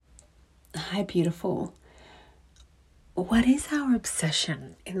Hi, beautiful. What is our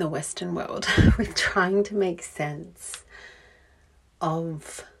obsession in the Western world with trying to make sense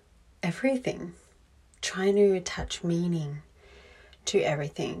of everything, trying to attach meaning to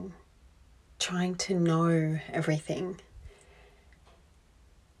everything, trying to know everything?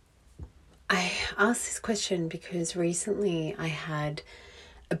 I asked this question because recently I had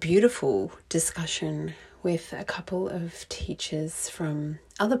a beautiful discussion with a couple of teachers from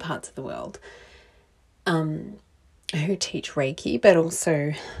other parts of the world who teach Reiki, but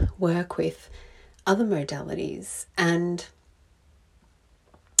also work with other modalities. And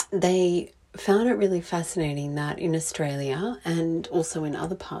they found it really fascinating that in Australia and also in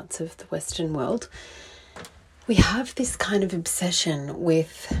other parts of the Western world, we have this kind of obsession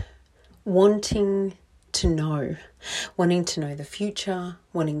with wanting to know the future,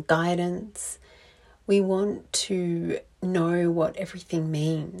 wanting guidance. We want to know what everything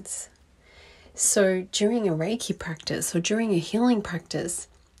means. So during a Reiki practice or during a healing practice,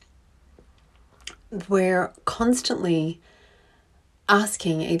 we're constantly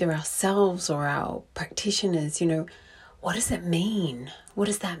asking either ourselves or our practitioners, what does it mean? What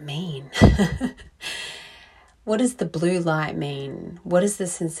does that mean? What does the blue light mean? What does the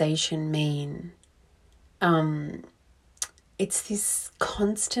sensation mean? It's this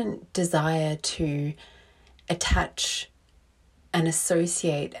constant desire to attach and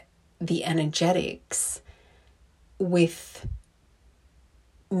associate the energetics with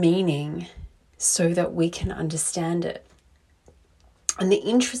meaning so that we can understand it. And the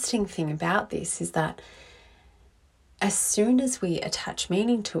interesting thing about this is that as soon as we attach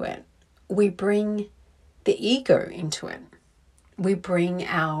meaning to it, we bring the ego into it. We bring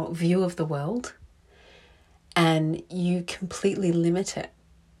our view of the world and you completely limit it.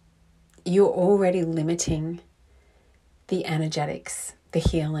 You're already limiting the energetics, the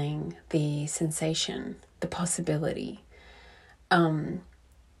healing, the sensation, the possibility. I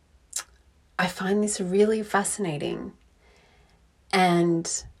find this really fascinating,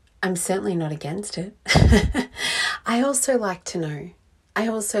 and I'm certainly not against it. I also like to know. I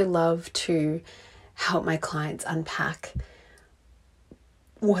also love to help my clients unpack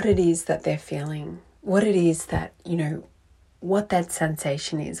what it is that they're feeling, what it is that, what that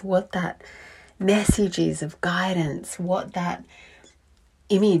sensation is, what that message is of guidance, what that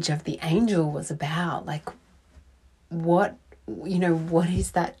image of the angel was about, like what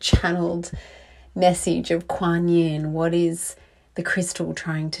is that channeled message of Kuan Yin? What is the crystal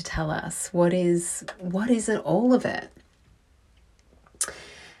trying to tell us? What is it, all of it?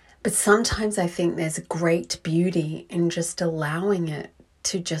 But sometimes I think there's a great beauty in just allowing it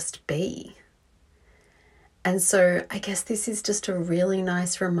to just be. And so I guess this is just a really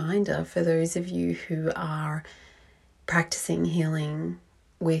nice reminder for those of you who are practicing healing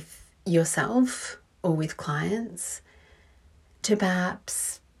with yourself or with clients to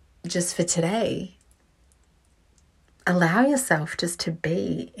perhaps just for today, allow yourself just to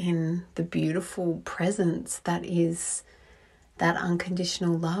be in the beautiful presence that is that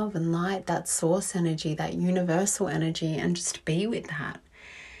unconditional love and light, that source energy, that universal energy, and just be with that.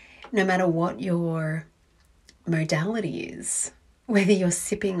 No matter what your modality is, whether you're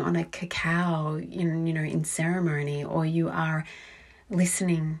sipping on a cacao in ceremony, or you are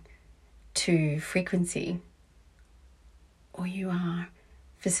listening to frequency, or you are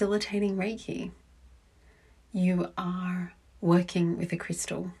facilitating Reiki, you are working with a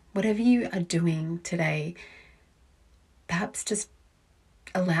crystal, whatever you are doing today, perhaps just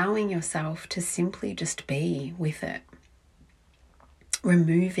allowing yourself to simply just be with it,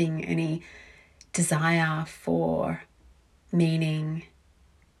 removing any desire for meaning,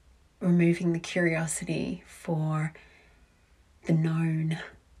 removing the curiosity for the known,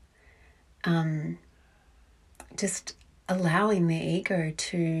 just allowing the ego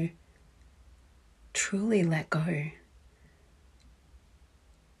to truly let go.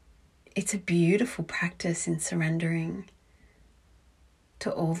 It's a beautiful practice in surrendering to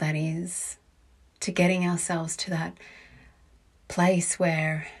all that is, to getting ourselves to that place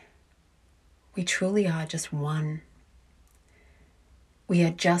where we truly are just one. We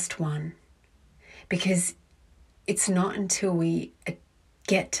are just one. Because it's not until we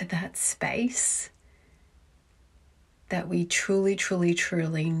get to that space that we truly, truly,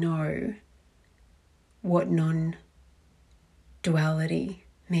 truly know what non-duality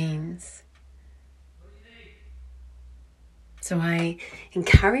means. So I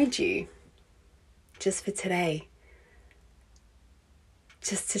encourage you, just for today,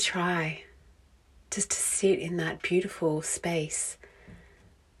 just to try, just to sit in that beautiful space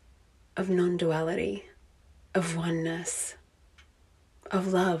of non-duality, of oneness, of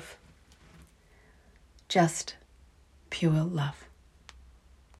love. just pure love.